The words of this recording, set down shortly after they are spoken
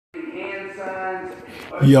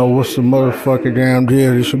Yo, what's the motherfucker damn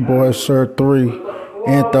deal? It's your boy Sir 3,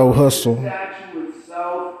 Antho Hustle.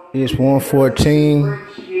 It's 1:14,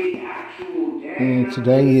 and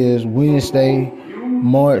today is Wednesday,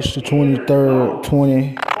 March the 23rd,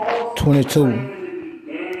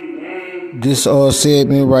 2022. This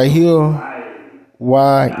segment right here,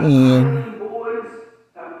 YNW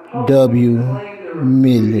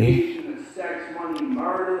Melly.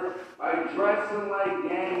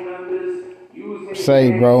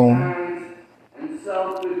 Say, bro,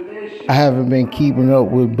 I haven't been keeping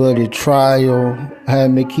up with Buddy trial. I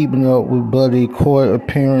haven't been keeping up with Buddy court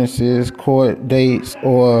appearances, court dates,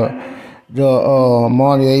 or the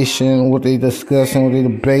moderation, what they discussing, what they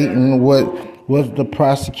debating, what's the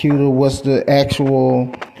prosecutor, what's the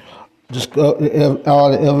actual, just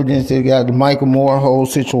all the evidence they got, the Michael Moore whole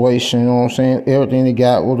situation, you know what I'm saying? Everything they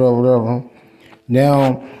got, whatever.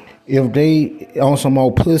 Now, if they on some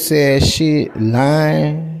old pussy ass shit,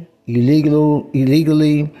 lying,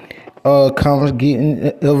 illegally,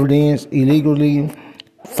 getting evidence, illegally,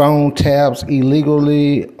 phone taps,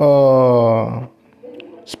 illegally,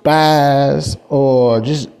 spies, or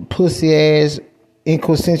just pussy ass,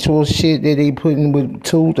 inconsensual shit that they putting with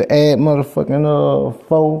two to add motherfucking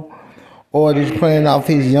four, or just playing off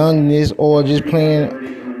his youngness, or just playing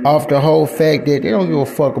off the whole fact that they don't give a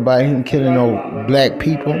fuck about him killing no black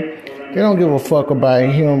people. They don't give a fuck about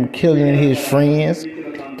him killing his friends.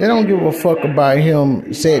 They don't give a fuck about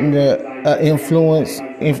him setting the influence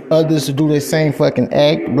if others to do the same fucking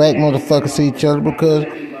act. Black motherfuckers see each other because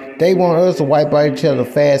they want us to wipe out each other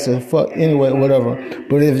fast as fuck. Anyway, whatever.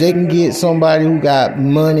 But if they can get somebody who got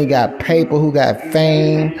money, got paper, who got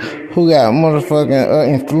fame, who got motherfucking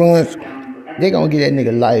influence, they gonna get that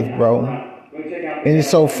nigga life, bro. And it's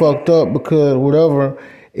so fucked up because whatever,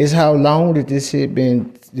 it's how long that this shit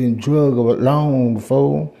been drug along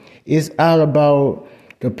before. It's all about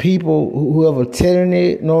the people, whoever telling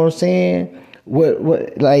it, you know what I'm saying? What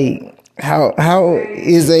like how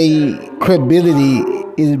is a credibility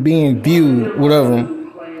is being viewed, whatever.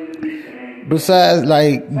 Besides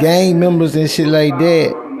like gang members and shit like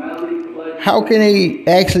that, how can they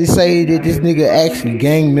actually say that this nigga actually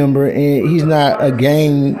gang member and he's not a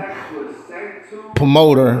gang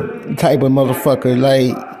promoter type of motherfucker?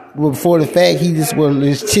 Like, before the fact, he just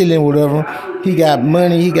was chilling, whatever. He got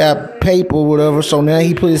money, he got paper, whatever. So now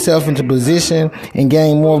he put himself into position and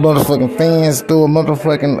gained more motherfucking fans through a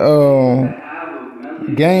motherfucking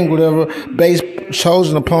gang, whatever, based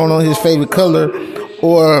chosen upon on his favorite color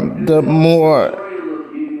or the more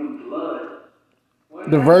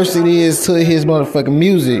diversity is to his motherfucking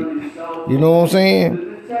music. You know what I'm saying?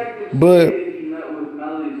 But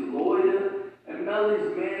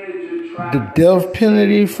the death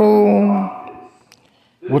penalty for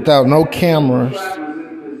without no cameras,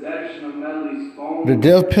 the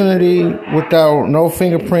death penalty without no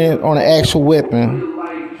fingerprint on the actual weapon,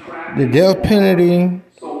 the death penalty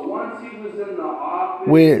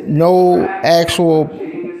with no actual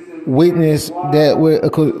witness that with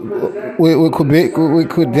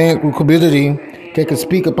credibility that could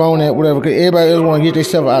speak upon that, whatever. Because everybody else want to get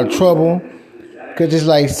themselves out of trouble, because it's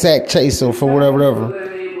like sack chaser for whatever.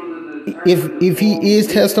 If he is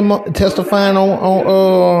testifying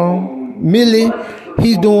on Melly,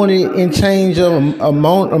 he's doing it in change of on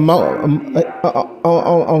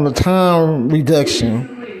the time reduction.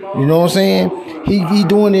 You know what I'm saying? He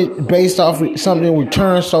doing it based off something in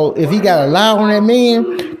return. So if he got to lie on that man,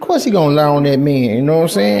 of course he gonna lie on that man. You know what I'm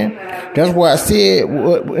saying? That's why I said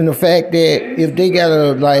in the fact that if they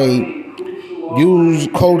gotta like use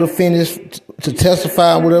co-defendants to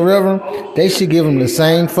testify, whatever, they should give them the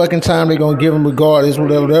same fucking time they're gonna give them regardless,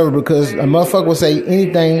 whatever, because a motherfucker will say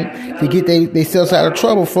anything to get they self out of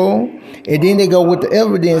trouble for. And then they go with the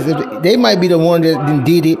evidence. They might be the one that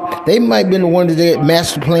did it. They might be the one that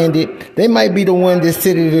master planned it. They might be the one that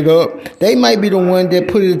set it up. They might be the one that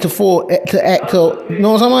put it to act. You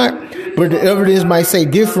know what I'm talking about? But the evidence might say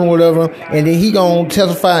different, whatever, and then he gonna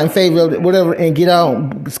testify in favor of it, whatever, and get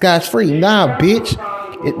out scotch free. Nah, bitch.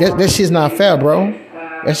 That shit's not fair, bro.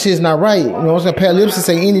 That shit's not right. You know what I'm saying? Paralipsis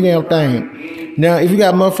say any damn thing. Now, if you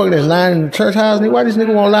got a motherfucker that's lying in the church house, why this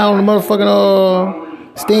nigga won't lie on the motherfucking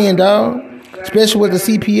stand, dog? Especially what the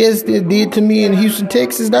CPS did to me in Houston,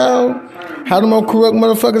 Texas, dog. How the more corrupt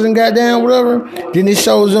motherfuckers and goddamn whatever. Then it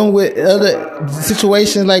shows them with other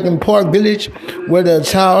situations like in Park Village where the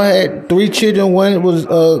child had 3 children. One was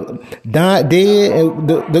dead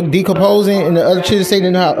and decomposing, and the other children stayed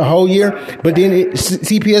in a whole year. But then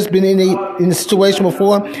CPS been in the situation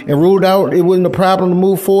before and ruled out it wasn't a problem to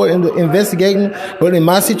move forward in the investigating. But in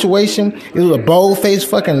my situation, it was a bold-faced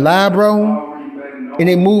fucking lie, bro. and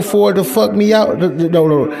they move forward to fuck me out.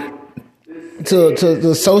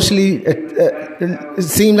 To socially, it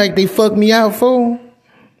seemed like they fucked me out, fool.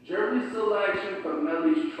 Jury selection for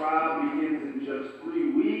Melly's trial begins in just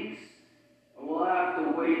 3 weeks, and we'll have to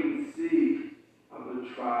wait and see how the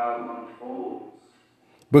trial unfolds.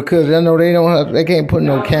 Because I know they can't put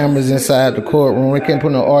no cameras inside the courtroom. They can't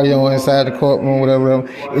put no audio inside the courtroom, whatever.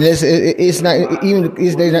 It's not even.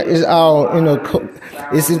 It's all in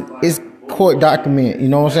it's court document. You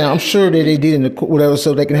know what I'm saying? I'm sure that they did in the whatever,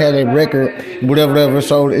 so they can have that record, whatever.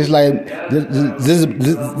 So it's like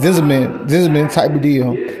Zimmerman type of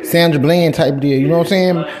deal, Sandra Bland type of deal. You know what I'm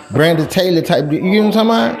saying? Brandon Taylor type of deal. You know what I'm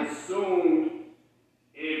talking about?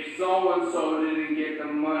 If so-and-so didn't get the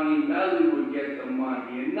money, Melly would get the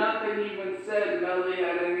money. And nothing even said Melly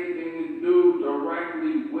had anything to do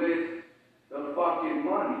directly with the fucking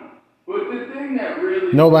money. But the thing that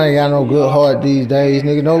really... Nobody got no good heart these days,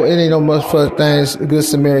 nigga. No, it ain't no much such things, good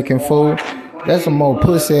Samaritan fool. That's some more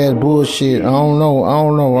pussy-ass bullshit. I don't know.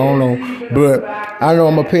 But I know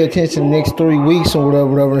I'm going to pay attention the next 3 weeks or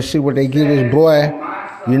whatever, and see what they give this boy.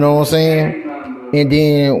 You know what I'm saying? And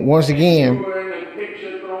then, once again...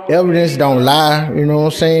 evidence don't lie, you know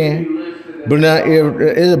what I'm saying? But now if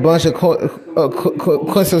it's a bunch of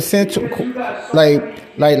quintessential, like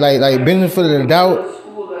benefit of the doubt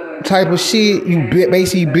type of shit, you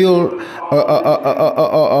basically build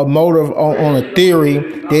a motive on a theory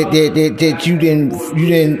that you didn't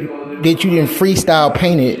freestyle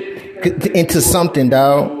paint it into something,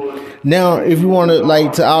 dog. Now, if you want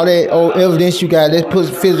to all that old evidence you got, let's put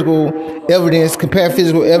compare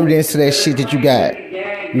physical evidence to that shit that you got.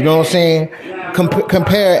 You know what I'm saying?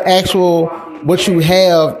 Compare actual what you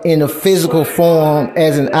have in a physical form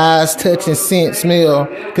as an eyes, touch, and scent, smell,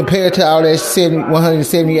 compared to all that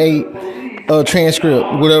 178 transcript,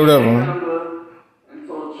 whatever.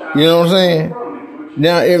 You know what I'm saying?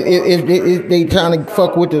 Now, if they trying to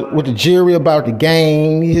fuck with the jury about the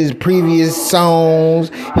game, his previous songs,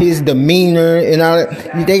 his demeanor, and all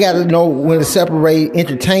that, they got to know when to separate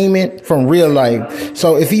entertainment from real life.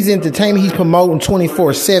 So if he's entertainment, he's promoting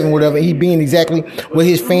 24/7, whatever. He being exactly what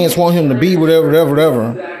his fans want him to be, whatever.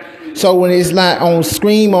 So when it's not on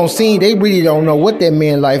screen, on scene, they really don't know what that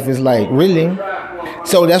man's life is like, really.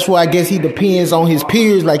 So that's why I guess he depends on his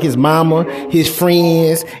peers, like his mama, his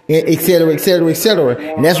friends, et cetera.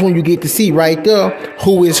 And that's when you get to see right there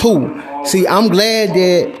who is who. See, I'm glad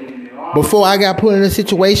that before I got put in a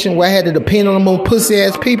situation where I had to depend on them on pussy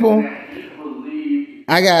ass people,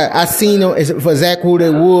 I seen them for exactly who they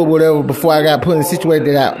would, whatever, before I got put in a situation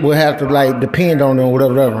that I would have to depend on them,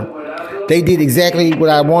 whatever. They did exactly what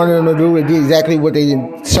I wanted them to do. They did exactly what they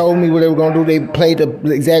told me what they were going to do. They played the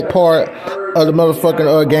exact part of the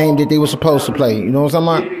motherfucking game that they were supposed to play. You know what I'm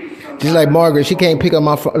talking about? Just like Margaret, she can't pick up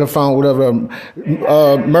the phone, whatever.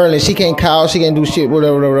 Merlin, she can't call, she can't do shit,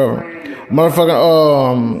 whatever.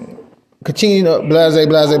 Motherfucking, Katina, blase,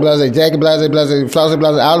 Jackie, blase, Flossie,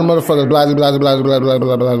 blase, all the motherfuckers, blase.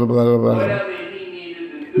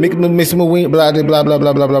 Miss Maween, blase, blah.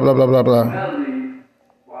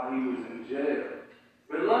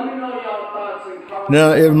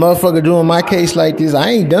 Now, if motherfucker doing my case like this,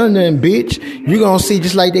 I ain't done nothing, bitch. You gonna see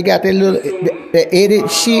just like they got that little that edit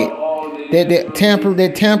shit, that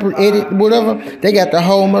tamper edit, whatever. They got the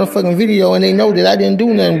whole motherfucking video, and they know that I didn't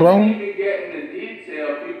do nothing, bro.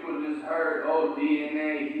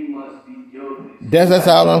 That's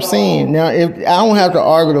all I'm saying. Now, if I don't have to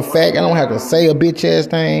argue the fact, I don't have to say a bitch ass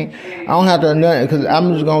thing. I don't have to nothing because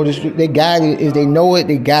I'm just gonna they got it. If they know it,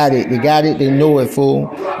 they got it. They know it, fool.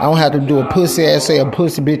 I don't have to do a pussy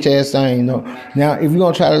bitch ass thing. No. Now, if you're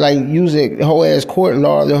gonna try to use it whole ass court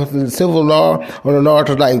law, the civil law, or the law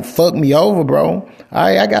to fuck me over, bro. All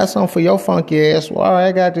right, I got something for your funky ass. Well, all right,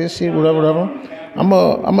 I got this shit, whatever. I'm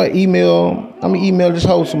gonna email this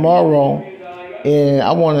hoe tomorrow, and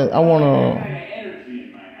I wanna.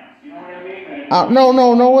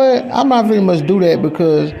 No, what? I'm not very much do that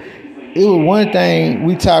because it was one thing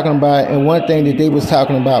we talking about and one thing that they was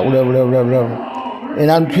talking about, whatever. And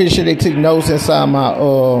I'm pretty sure they took notes inside my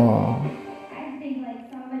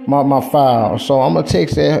file. So I'm gonna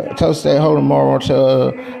text that hoe tomorrow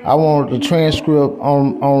to I want the transcript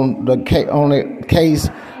on the case,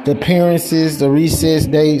 the appearances, the recess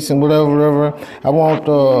dates, and whatever. I want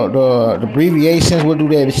the abbreviations. What do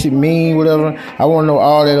that shit mean? Whatever. I want to know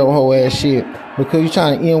all that old whole ass shit because you're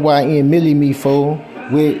trying to YN Melly me, fool,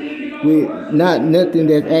 with not nothing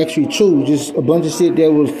that's actually true, just a bunch of shit that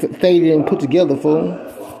was faded and put together, fool. I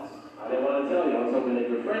didn't want to tell you. I was hoping that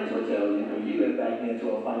your friends would tell you. You went back into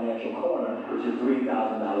a financial corner, which is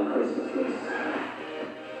 $3,000 Christmas list.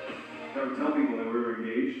 I would tell people that we were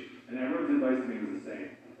engaged, and everyone's advice to me was the same.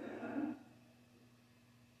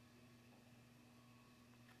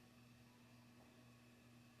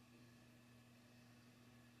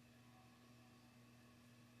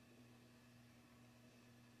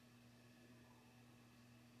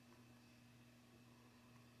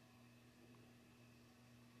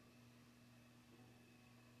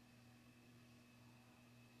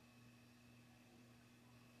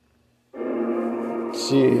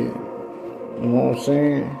 Shit. You know what I'm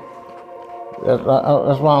saying?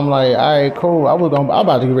 That's why I'm like, alright, cool. I'm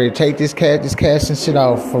about to get ready to take this cash and shit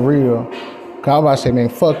off for real. Cause I'm about to say, man,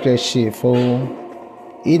 fuck that shit, fool.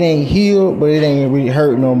 It ain't healed, but it ain't really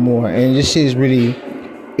hurt no more. And this shit is really,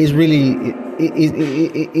 it's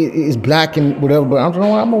blocking whatever. But I'm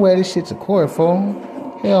gonna wear this shit to court,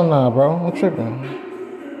 fool. Hell nah, bro. I'm tripping.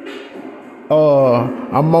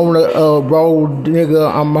 I'm on the road,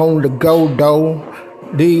 nigga. I'm on the go, though.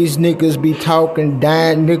 These niggas be talking,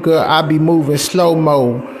 dying, nigga. I be moving slow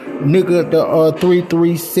mo. Nigga, the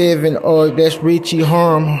 337, that's Richie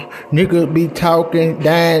Harm. Nigga be talking,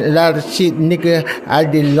 dying, a lot of shit, nigga. I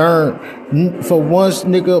did learn. For once,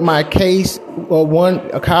 nigga, my case, one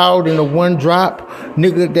called and a one drop.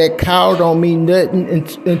 Nigga, that called on me nothing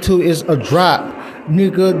until it's a drop.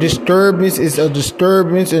 Nigga, disturbance is a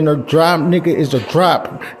disturbance and a drop, nigga, is a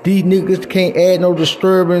drop. These niggas can't add no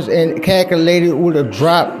disturbance and calculate it with a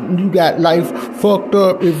drop. You got life fucked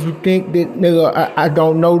up if you think that, nigga, I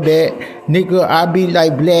don't know that. Nigga, I be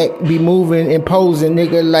like black, be moving and posing,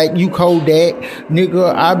 nigga, like you Kodak.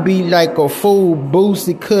 Nigga, I be like a fool,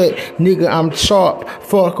 boozy cut. Nigga, I'm sharp,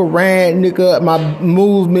 fuck around, nigga, my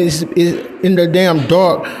movement is in the damn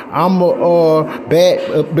dark. I'm a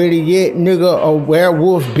bat, better yet, nigga, a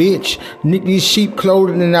werewolf, bitch. Nigga, these sheep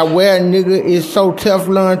clothing and I wear, nigga, is so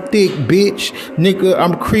Teflon thick, bitch. Nigga,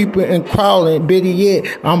 I'm creeping and crawling, better yet,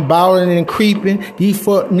 I'm ballin' and creeping. These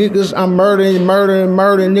fuck niggas, I'm murdering,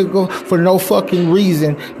 nigga, for no fucking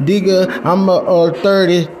reason. Nigga, I'm a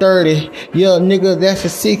 30. Yeah, nigga, that's a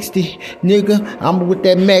 60. Nigga, I'm with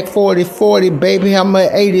that Mac 40, baby. I'm a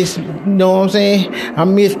 80s, you know what I'm saying? I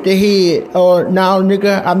missed the head. Now,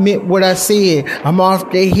 nigga, I meant what I said. I'm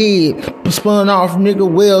off the head. Spun off, nigga,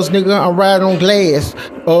 wheels, nigga. I'm riding on glass.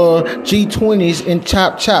 G20s and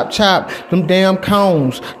chop. Them damn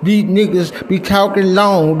cones. These niggas be talking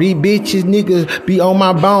long. These bitches, niggas, be on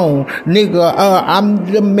my bone. Nigga, I'm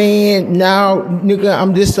the man now. Nigga,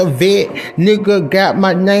 I'm just a vet. Nigga, got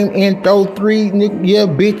my name and throw 3. Nigga, yeah,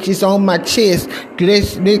 bitches on my chest.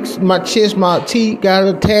 My chest, my teeth got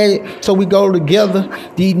a tag, so we go together.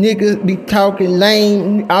 These niggas be talking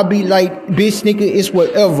lame. I be like, bitch, nigga, it's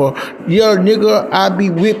whatever. Yeah, nigga, I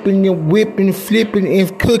be whipping, flipping,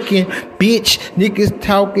 and cooking. Bitch, niggas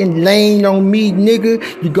talking lame on me,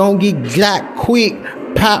 nigga. You gon' get glock quick.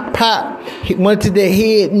 Pop. Hit one to the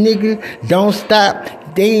head, nigga. Don't stop.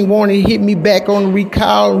 They ain't want to hit me back on the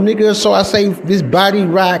recall, nigga, so I say this body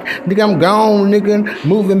rock, nigga, I'm gone, nigga,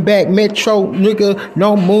 moving back, Metro, nigga,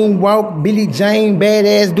 no moonwalk, Billy Jane,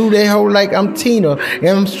 badass, do that hoe like I'm Tina, and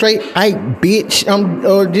I'm straight Ike, bitch,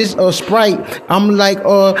 I'm just a Sprite, I'm like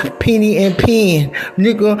Penny and Pen,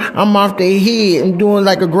 nigga, I'm off their head, I'm doing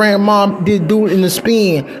like a grandma did do it in the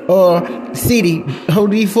spin, city, ho,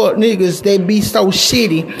 these fuck niggas, they be so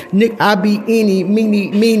shitty, nigga, I be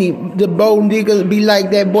meanie, the bold niggas be like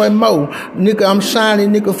that boy Mo, nigga, I'm shining,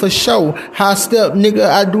 nigga, for show. High step, nigga,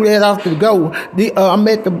 I do that off the go. I'm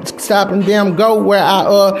at the stop and damn go where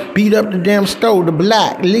I beat up the damn stove, the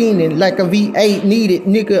block, leaning like a V8 needed,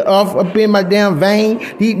 nigga, off up in my damn vein.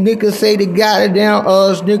 These niggas say they got it down,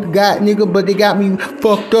 nigga, but they got me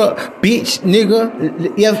fucked up, bitch, nigga.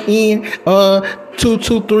 FN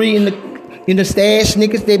 223 in the stash,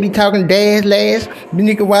 niggas, they be talking dash last.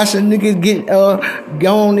 Nigga, watch the niggas get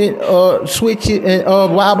go on it, switch it and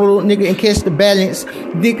wobble, nigga, and catch the balance.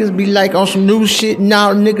 Niggas be like on some new shit.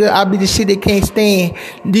 Now, nigga, I be the shit they can't stand.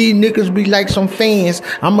 These niggas be like some fans.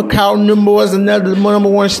 I'ma call them boys another number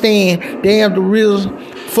one stand. Damn, the real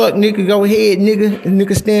fuck, nigga, go ahead, nigga.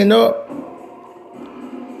 Nigga, stand up.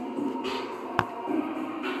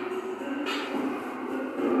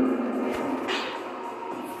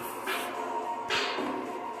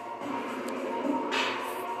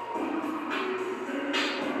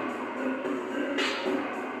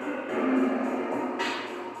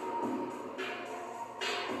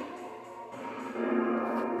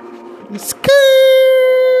 Skirt.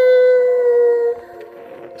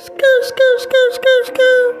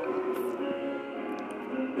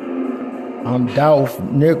 I'm Dolph,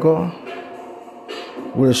 nigga,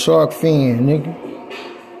 with a shark fin, nigga.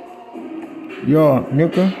 Yo,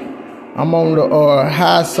 nigga, I'm on the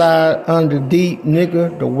high side, under deep,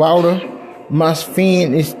 nigga, the water. My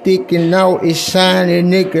fin is sticking out, it's shining,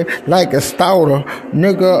 nigga, like a starter.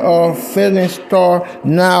 Nigga, feeling star,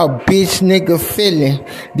 now bitch, nigga, feeling.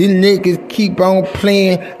 These niggas keep on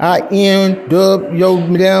playing, I end up your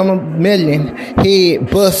damn melon.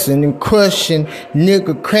 Head busting and crushing,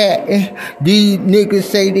 nigga, cracking. These niggas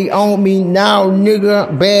say they own me now,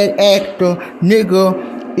 nigga, bad actor,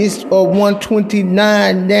 nigga. It's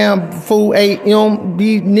 1:29 damn 4 a.m.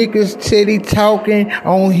 These niggas say they talking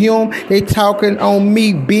on him. They talking on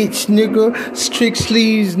me, bitch, nigga. Strict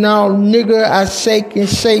sleeves now, nigga. I shake and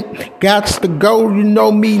shake. Gots to go, you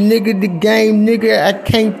know me, nigga. The game, nigga. I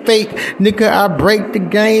can't fake, nigga. I break the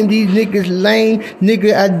game. These niggas lame,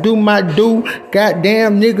 nigga. I do my do.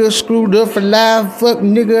 Goddamn, nigga. Screwed up for life. Fuck,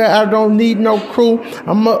 nigga. I don't need no crew.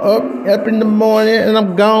 I'ma up in the morning and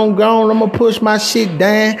I'm gone. I'ma push my shit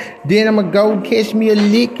down. Then I'ma go catch me a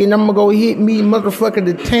lick and I'ma go hit me motherfucker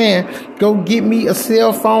the tan. Go get me a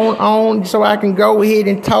cell phone on so I can go ahead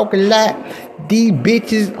and talk a lot. These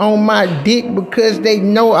bitches on my dick because they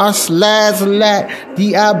know I slides a lot.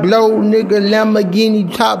 I blow, nigga,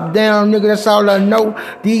 Lamborghini top down, nigga, that's all I know.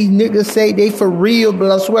 These niggas say they for real, but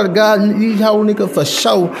I swear to God, these whole nigga for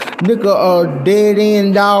show. Nigga, dead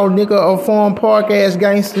end dog, nigga, a farm park ass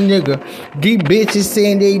gangster nigga. These bitches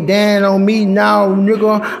saying they down on me now,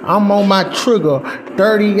 nigga, I'm on my trigger.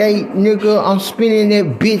 38, nigga, I'm spinning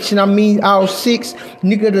that bitch, and I mean all six.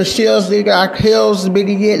 Nigga, the shells, nigga, I kills, but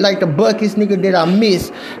yet like the buckets, nigga, that I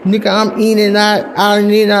miss. Nigga, I'm in and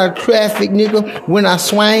out of traffic, nigga. When I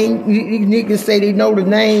swing, niggas say they know the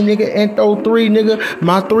name, nigga. Antho 3, nigga.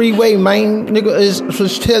 My three-way, man, nigga, is for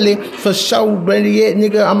Tilly, for show, but yet,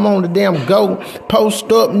 nigga, I'm on the damn go.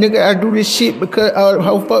 Post up, nigga, I do this shit because,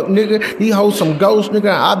 fuck, nigga, these hoes some ghosts,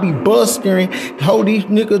 nigga. I be busting. Ho, these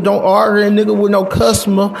niggas don't argue, nigga, with no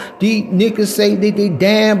customer. These niggas say that they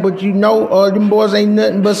damn, but you know, them boys ain't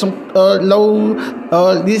nothing but some low,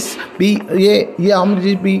 this be, yeah, I'm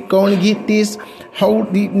just be going to get this.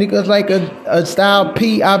 Hold these niggas like a style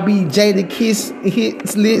P. I be Jada Kiss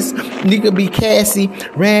hits list. Nigga be Cassie.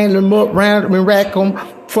 Ran them up, round them and rack them.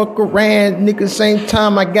 Fuck around, nigga, same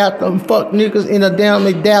time I got them fuck niggas in a damn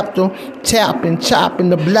adapter. Chopping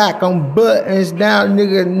the block on buttons down,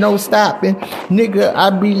 nigga, no stopping. Nigga, I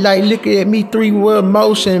be like, looking at me, 3-wheel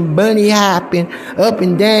motion, bunny hopping, up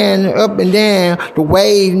and down, the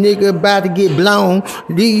wave, nigga, about to get blown.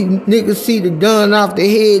 These niggas see the gun off the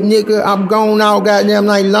head, nigga, I'm gone all goddamn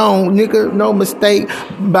night long, nigga, no mistake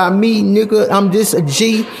by me, nigga, I'm just a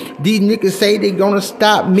G. These niggas say they gonna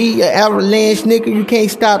stop me, an avalanche, nigga, you can't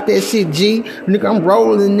stop that shit, G. Nigga, I'm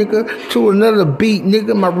rolling, nigga, to another beat,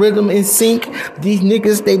 nigga, my rhythm in sync. These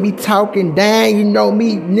niggas, they be talking down, you know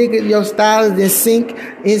me, nigga, your style is in sync,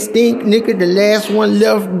 instinct, nigga, the last one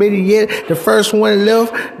left, better yet, the first one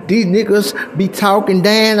left. These niggas be talking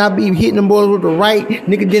down, I be hitting them boys with the right,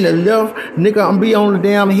 nigga, then the left, nigga, I'm be on the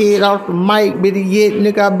damn head off the mic, better yet,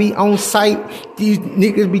 nigga, I be on site. These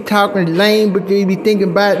niggas be talking lame, but they be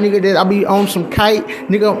thinking about, nigga, that I be on some kite,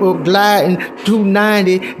 nigga, will glide and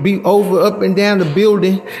 290, be over, up and down the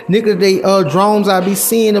building, nigga, they, drones, I be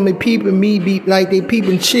seeing them and peeping me, be like they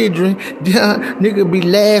peeping children, nigga, be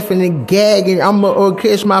laughing and gagging, I'ma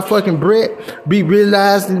catch my fucking breath, be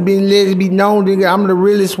realized and be let it be known, nigga, I'm the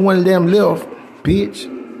realest one of them left, bitch.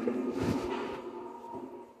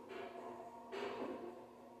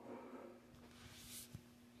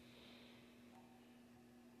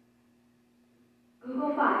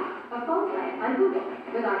 Google Fi, a phone plan by Google.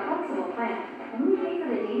 With our flexible plan, only pay for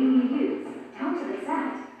the data you use, down to the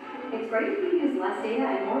cent. It's great if you use less data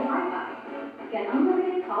and more Wi-Fi. Get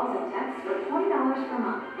unlimited calls and texts for $20 per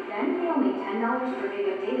month. Then pay only $10 per gig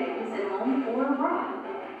of data used at home or abroad.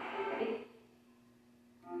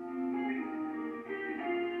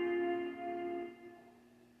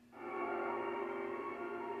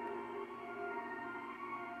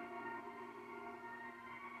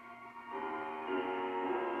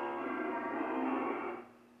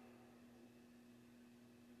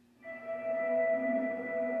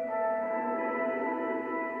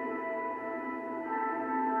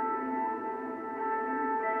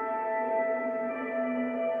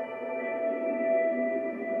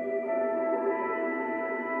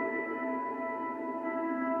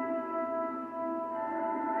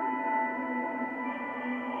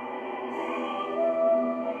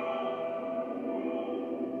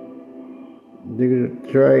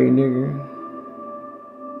 Nigga, Dre, nigga.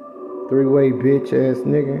 3-way bitch ass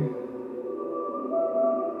nigga.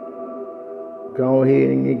 Go ahead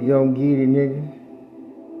and nigga, don't get it, nigga.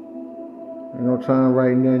 Ain't no time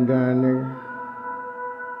writing nothing down, nigga.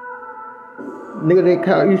 Nigga, they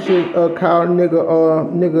call, you should call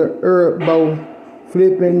nigga Herbo.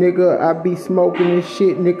 Flipping, nigga, I be smoking this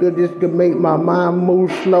shit, nigga, just to make my mind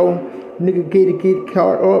move slow. Nigga, get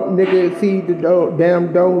caught up, nigga, see the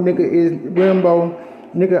damn dough, nigga, is Rambo.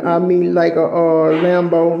 Nigga, I mean like a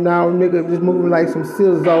Lambo. Now, nigga, just moving like some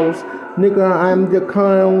scissors. Nigga, I'm the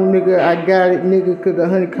cone, nigga, I got it, nigga, cause the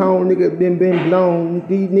honeycomb, nigga, been blown.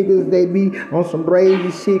 These niggas, they be on some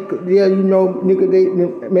crazy shit, yeah, you know, nigga, they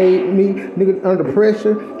made me, nigga, under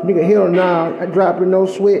pressure, nigga, hell nah, I dropping no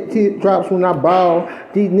sweat, drops when I ball.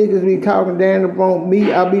 These niggas be talking down upon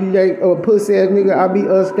me, I be like a pussy ass nigga, I be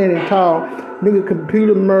standing tall. Nigga,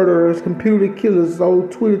 computer murderers, computer killers, so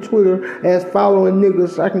Twitter as following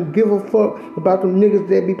niggas. I can give a fuck about them niggas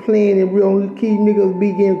that be playing in real key niggas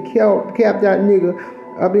be getting capped out nigga.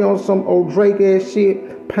 I be on some old Drake ass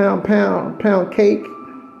shit, pound cake.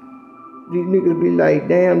 These niggas be like,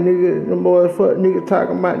 damn nigga, them boys fuck nigga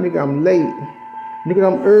talking about nigga, I'm late. Nigga,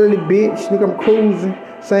 I'm early, bitch. Nigga, I'm cruising.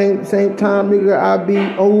 Same time, nigga, I be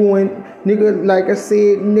owing. Nigga, like I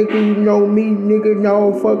said, nigga, you know me. Nigga,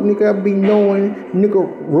 no, fuck, nigga, I be knowing. Nigga,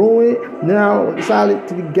 ruined. Now, solid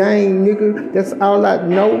to the game, nigga. That's all I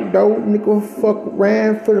know, though. Nigga, fuck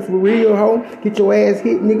around for real, ho. Get your ass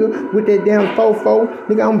hit, nigga, with that damn fofo.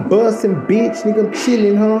 Nigga, I'm busting, bitch. Nigga, I'm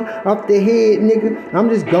chilling, huh? Off the head, nigga. I'm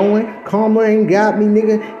just going. Karma ain't got me,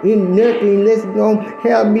 nigga. Ain't nothing. Let's go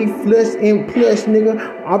have me flush and plush, nigga.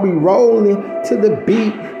 I'll be rolling to the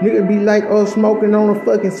beat. Nigga be like, smoking on a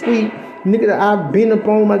fucking sweet. Nigga, that I've been up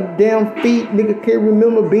on my damn feet. Nigga can't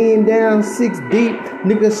remember being down 6 deep.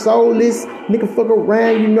 Nigga soulless. Nigga fuck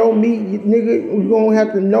around, you know me. Nigga, you gonna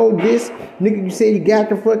have to know this. Nigga, you say you got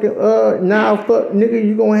the fucking, fuck, nigga,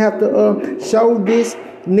 you gonna have to, show this.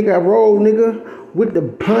 Nigga, I roll, nigga, with the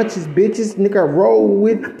punches, bitches. Nigga, I roll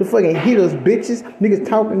with the fucking hitters, bitches. Niggas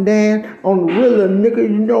talking down on the realer, nigga. You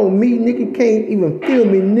know me, nigga, can't even feel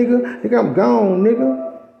me, nigga. Nigga, I'm gone, nigga.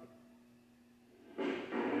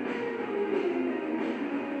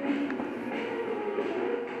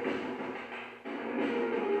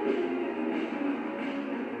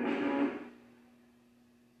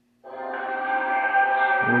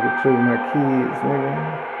 Nigga took my kids, nigga.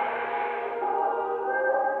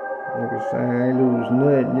 Nigga saying I ain't lose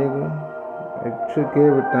nothing, nigga. They took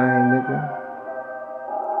everything, nigga.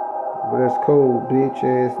 But that's cold, bitch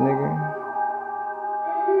ass nigga.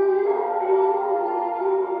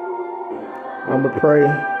 I'ma pray.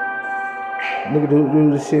 Nigga,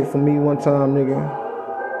 do this shit for me one time, nigga.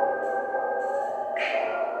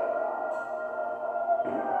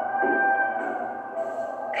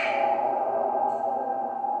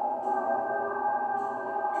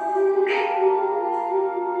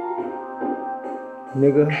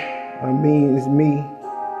 Nigga, I mean, it's me.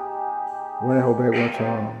 Run that hoe back one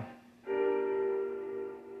time.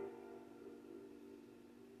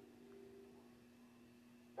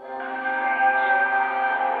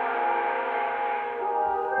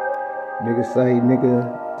 Nigga say, nigga,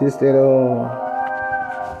 this that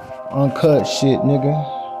uncut shit, nigga.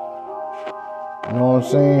 You know what I'm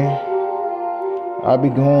saying? I be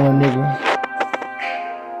going, nigga.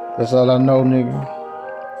 That's all I know, nigga.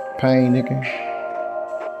 Pain, nigga.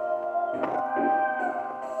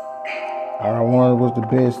 All I wanted was the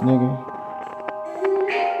best, nigga.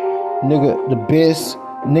 Nigga, the best,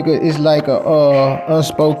 nigga, is like a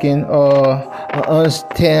unspoken,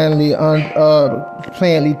 unstandly,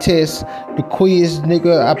 plannedly test. The quiz,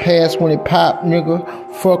 nigga, I pass when it pop, nigga.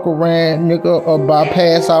 Fuck around, nigga, or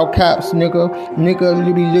bypass all cops, nigga. Nigga,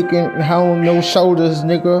 you be looking high on no shoulders,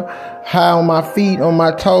 nigga. High on my feet, on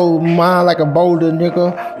my toes, mine like a boulder,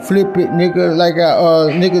 nigga. Flip it, nigga, like a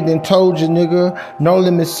nigga done told you, nigga. No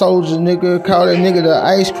limit soldier, nigga. Call that nigga the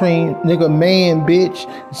ice cream, nigga. Man, bitch.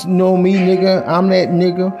 You know me, nigga. I'm that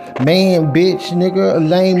nigga. Man, bitch, nigga. A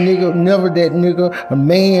lame nigga, never that nigga. A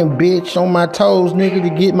man, bitch. On my toes, nigga, to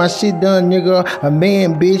get my shit done, nigga. A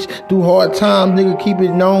man, bitch. Through hard times, nigga. Keep it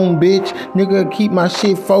known, bitch. Nigga, keep my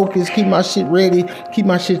shit focused. Keep my shit ready. Keep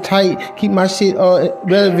my shit tight. Keep my shit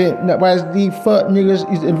relevant. Why these fuck niggas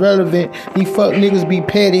is irrelevant. These fuck niggas be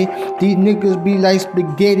petty. These niggas be like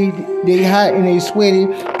spaghetti. They hot and they sweaty.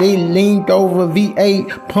 They leaned over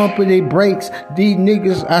V8, pumping their brakes. These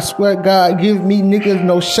niggas, I swear God, give me niggas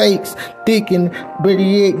no shakes. Thinking, better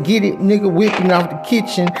yet, get it, nigga, whipping off the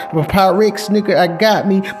kitchen. With Pyrex, nigga, I got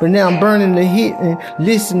me. But now I'm burning the hit and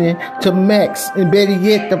listening to Max. And better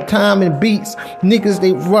yet, the time and beats. Niggas,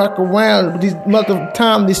 they rock around these mother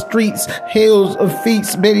timely streets. Hills of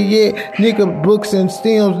feats. Better yet, nigga, books and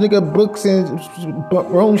stems. Nigga, books and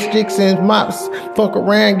broomsticks and mops. Fuck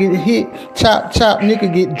around, get hit. Chop,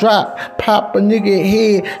 nigga, get dropped. Pop a nigga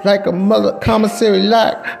head like a mother commissary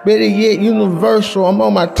lock. Better yet, universal. I'm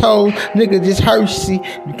on my toes. Nigga, just Hershey,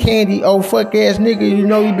 candy, fuck ass nigga, you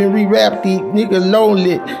know you been re-wrapped, nigga, low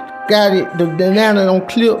lit. got it. The banana on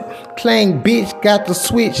clip. Clang bitch got the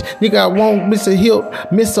switch. Nigga, I won't miss a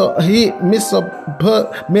hip, miss a hit, miss a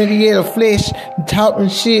butt, mediator flesh, talking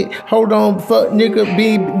shit. Hold on, fuck nigga,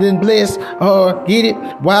 be then blessed. Get it,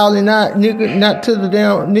 wildin' out, nigga, not to the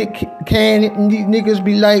down, Nick can it. And these niggas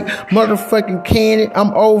be like, motherfucking can it.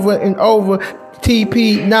 I'm over and over.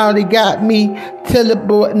 TP, now they got me. Tell it,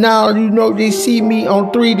 boy, now you know they see me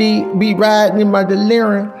on 3D, be riding in my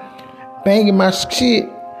delirium, banging my shit,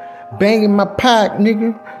 banging my pack,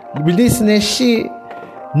 nigga. Releasing that shit.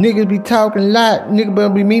 Niggas be talking a lot. Niggas but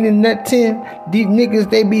be meaning nothing. These niggas,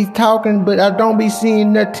 they be talking, but I don't be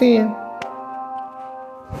seeing nothing.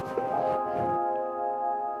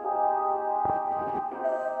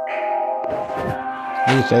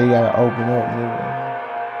 You say you gotta open up, nigga.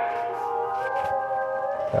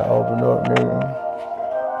 Gotta open up, nigga.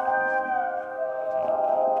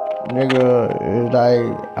 Nigga, it's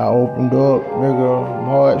like I opened up, nigga,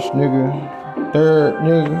 March, nigga. 3rd,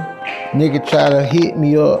 nigga. Nigga try to hit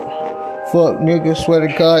me up. Fuck, nigga, swear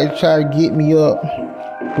to God, he try to get me up.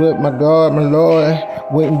 But my God, my Lord,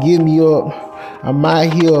 wouldn't give me up. I'm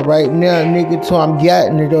out here right now, nigga, till I'm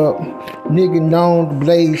getting it up. Nigga known to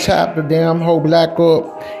blade, chop the damn whole block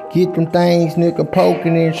up. Get them things, nigga,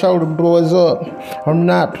 poking and show the boys up. I'm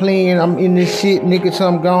not playing, I'm in this shit, nigga, so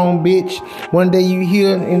I'm gone, bitch. One day you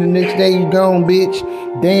here, and the next day you gone, bitch.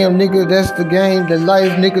 Damn, nigga, that's the game, the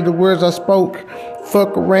life, nigga, the words I spoke.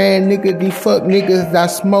 Fuck around, nigga, these fuck niggas I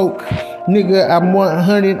smoke. Nigga, I'm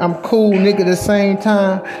 100, I'm cool, nigga, the same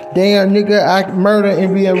time. Damn, nigga, I murder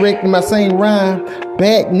and be erecting my same rhyme.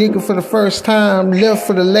 Back, nigga, for the first time, left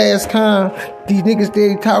for the last time. These niggas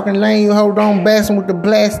steady talking lame, hold on, blasting with the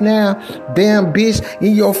blast now. Damn, bitch,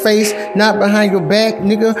 in your face, not behind your back,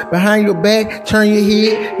 nigga, behind your back, turn your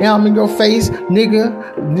head, now I'm in your face,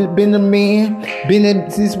 nigga, been a man, been in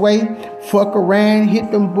this way. Fuck around,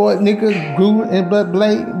 hit them boys, nigga, glue and blood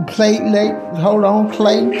blade, plate, late, hold on,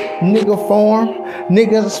 clay, nigga form,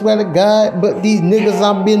 niggas, I swear to God, but these niggas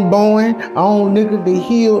I've been born on, nigga, the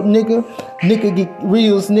healed, nigga get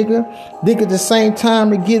reals, nigga the same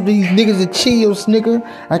time to give these niggas the chills, nigga.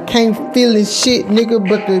 I can't feeling shit, nigga,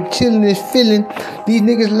 but the chillin' is feeling. These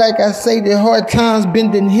niggas, like I say, the hard times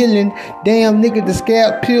been done healing. Damn, nigga, the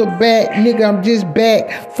scalp peeled back, nigga, I'm just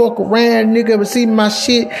back. Fuck around, nigga, but see my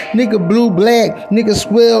shit, nigga, blue, black, nigga,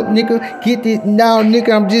 swell, nigga, get it now,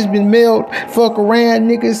 nigga, I'm just been mailed. Fuck around,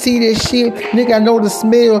 nigga, see that shit, nigga, I know the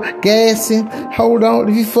smell, gassing. Hold on,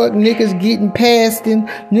 these fuck niggas getting past him,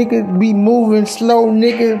 nigga, be moving slow,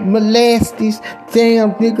 nigga, molasses.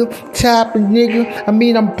 Damn, nigga, chopping, nigga. I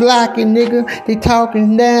mean, I'm blocking, nigga. They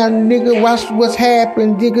talking down, nigga. Watch what's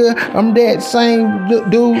happening, nigga. I'm that same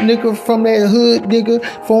dude, nigga, from that hood, nigga.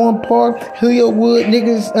 Foreign Park, Hillwood,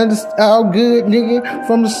 niggas, all good, nigga.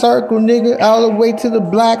 From the circle, nigga, all the way to the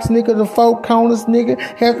blocks, nigga. The 4 corners, nigga.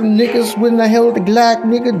 Half the niggas when I held the Glock,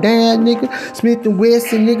 nigga. Damn, nigga. Smith and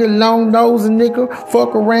Wesson, nigga. Long nose, nigga.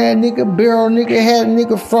 Fuck around, nigga. Barrel, nigga. Had a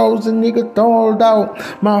nigga frozen, nigga. Thrown out.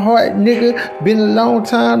 My heart, nigga, been a long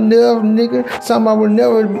time, never, nigga. Something I will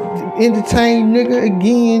never entertain, nigga,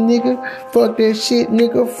 again, nigga. Fuck that shit,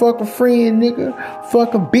 nigga. Fuck a friend, nigga.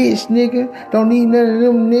 Fuck a bitch, nigga. Don't need none of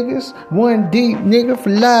them niggas. One deep, nigga, for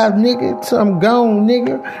live, nigga. Till I'm gone,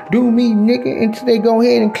 nigga. Do me, nigga, until they go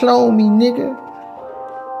ahead and clone me, nigga.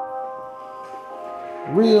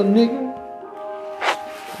 Real nigga.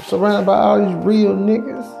 Surrounded by all these real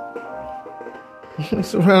niggas.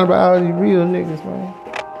 Surrounded by all these real niggas, man.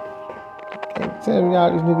 Can't tell me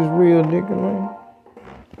all these niggas real niggas, man.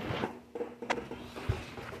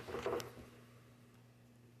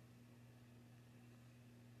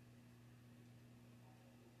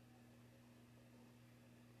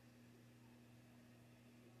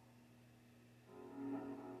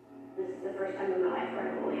 This is the first time in my life where I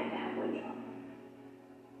really had to have one job.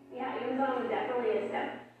 Yeah, Amazon was definitely a step.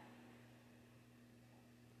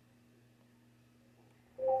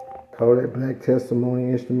 Kodak Black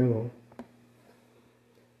testimony instrumental.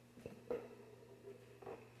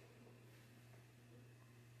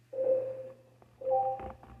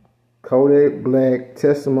 Kodak Black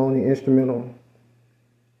testimony instrumental.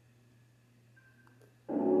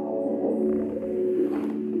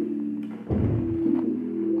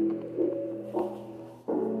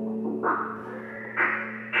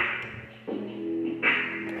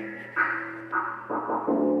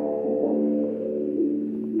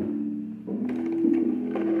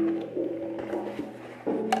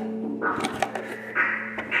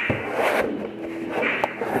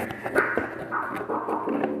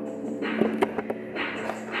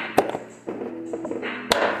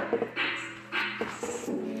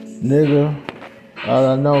 Nigga, all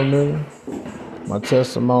I know, nigga. My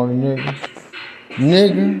testimony, nigga.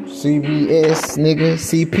 Nigga, CBS, nigga,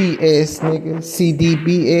 CPS, nigga,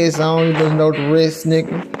 CDBS, I don't even know the rest,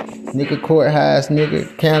 nigga. Nigga courthouse,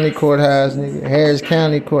 nigga, county courthouse, nigga, Harris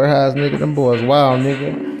County courthouse, nigga, them boys wild,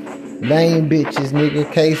 nigga. Name bitches,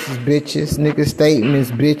 nigga, cases, bitches, nigga, statements,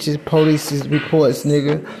 bitches, police's reports,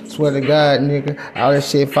 nigga. Swear to God, nigga, all that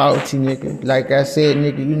shit faulty, nigga. Like I said,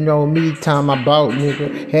 nigga, you know me, time I bought,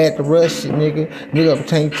 nigga. Had to rush it, nigga. Nigga,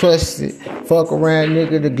 can't trust it. Fuck around,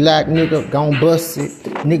 nigga, the Glock, nigga, gon' bust it.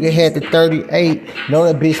 Nigga had the 38, know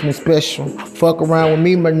that bitch been special. Fuck around with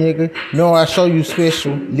me, my nigga, know I show you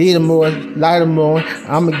special. Lead them boy, light them boy,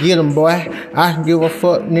 I'ma get them, boy. I can give a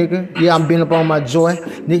fuck, nigga. Yeah, I'm been up on my joy.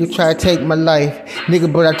 Nigga try to take my life,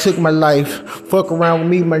 nigga, but I took my life. Fuck around with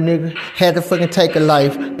me, my nigga, had to fucking take a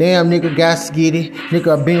life. Damn, nigga, got to get it.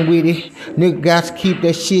 Nigga, I been with it. Nigga, got to keep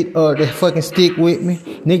that shit, that fucking stick with me.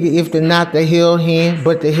 Nigga, if they're not the hell hand,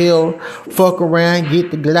 but the hell, fuck around,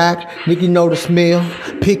 get the Glock. Nigga, know the smell.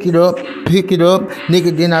 Pick it up,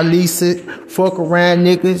 nigga, then I lease it. Fuck around,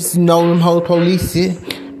 niggas, you know them whole police it.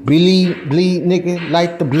 Bleed, nigga,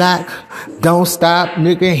 like the block. Don't stop,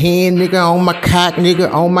 nigga, hand, nigga, on my cock,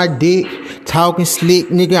 nigga, on my dick. Talking slick,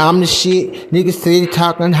 nigga, I'm the shit. Nigga steady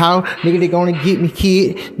talking how, nigga, they gonna get me,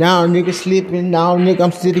 kid. Now, nigga, slipping, now, nigga,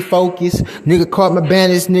 I'm steady focused. Nigga, caught my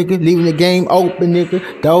bandits, nigga, leaving the game open, nigga.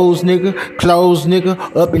 Those, nigga, closed, nigga,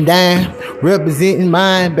 up and down. Representing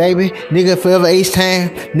mine, baby. Nigga, forever H-time.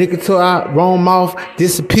 Nigga, till I roam off,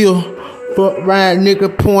 disappear. Fuck right,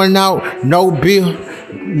 nigga, pouring out, no bill.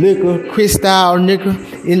 Liquor, crystal,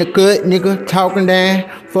 nigga, in the gut, nigga, talking down,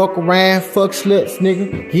 fuck around, fuck sluts,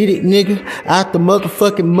 nigga, get it, nigga, out the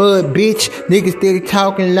motherfucking mud, bitch, nigga steady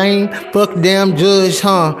talking lame, fuck damn judge,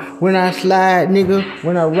 huh, when I slide, nigga,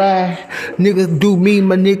 when I ride, nigga, do me,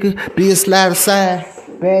 my nigga, be a slide aside.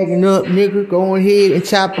 Bagging up, nigga, go ahead and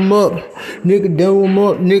chop them up. Nigga, do them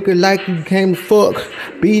up, nigga, like you came to fuck.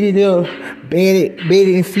 Beat it up, bend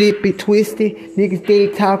it and flip it, twist it. Nigga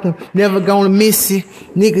steady talking, never gonna miss it.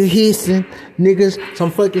 Nigga hissing, niggas,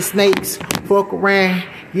 some fucking snakes. Fuck around,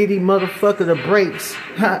 get these motherfuckers the brakes.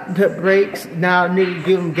 Hot the brakes, now nigga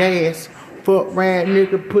give them gas. Fuck around,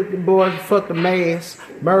 nigga, put the boys in fucking mask.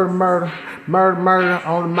 Murder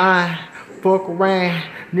on the mind. Fuck around,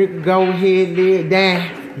 nigga, go ahead, lay it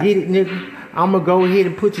down. Get it, nigga, I'ma go ahead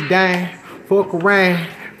and put you down. Fuck around,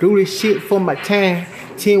 do this shit for my time.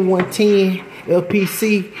 10-110,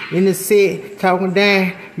 LPC in the set, talking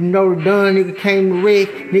down. You know the done, nigga came to wreck.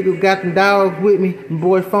 Nigga got them dogs with me, my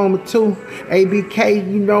boy phone me too.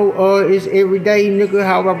 ABK, you know, it's every day, nigga,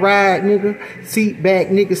 how I ride, nigga. Seat back,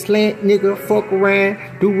 nigga, slant, nigga, fuck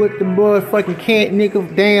around. Do what the motherfucking can't,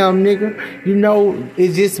 nigga, damn, nigga. You know,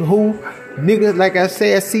 it's just who. Nigga, like I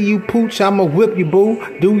said, I see you pooch, I'ma whip you,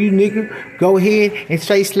 boo. Do you, nigga? Go ahead and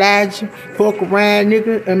straight slide you. Fuck around,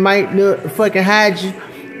 nigga, and might fucking hide you.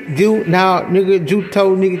 Do now, nigga,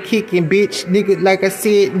 Juto, nigga, kicking, bitch. Nigga, like I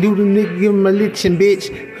said, do the nigga, give him a lichin',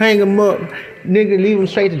 bitch. Hang him up, nigga, leave him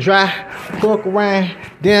straight to dry. Fuck around,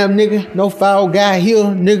 damn, nigga, no foul guy here,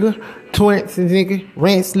 nigga. Twins, nigga,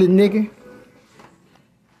 Ranslet, nigga.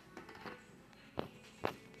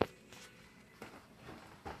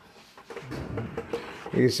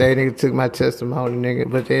 You say nigga took my testimony,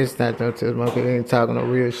 nigga, but that's not no testimony, cause they ain't talking no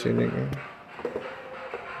real shit, nigga.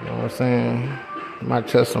 You know what I'm saying? My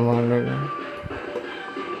testimony, nigga.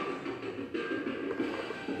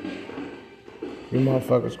 You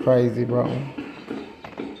motherfuckers crazy, bro.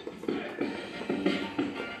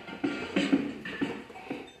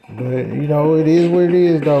 But, you know, it is what it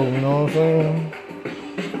is, though, you know what I'm saying?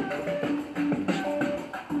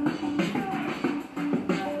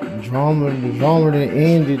 The drama done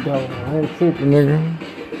ended, though. I ain't tripping, nigga.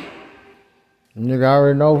 Nigga, I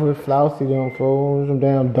already know who flousy them fools. Them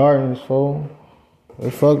damn darkness, fool. They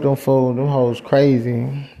fuck them fools. Them hoes crazy.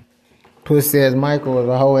 Pussy ass Michael was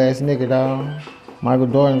a hoe ass nigga, dog. Michael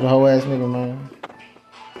Jordan's a hoe ass nigga, man.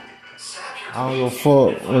 I don't give a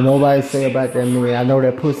fuck what nobody say about that nigga. I know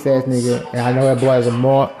that pussy ass nigga, and I know that boy is a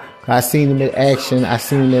mark. I seen him in action. I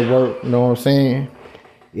seen him at work. You know what I'm saying?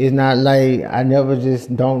 It's not like I never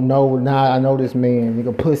just don't know. Nah, I know this man.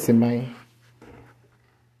 Nigga pussy, man.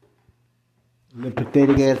 Little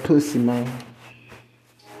pathetic ass pussy, man.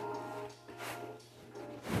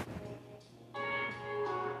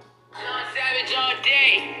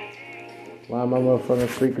 Why my motherfucking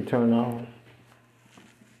speaker turned on?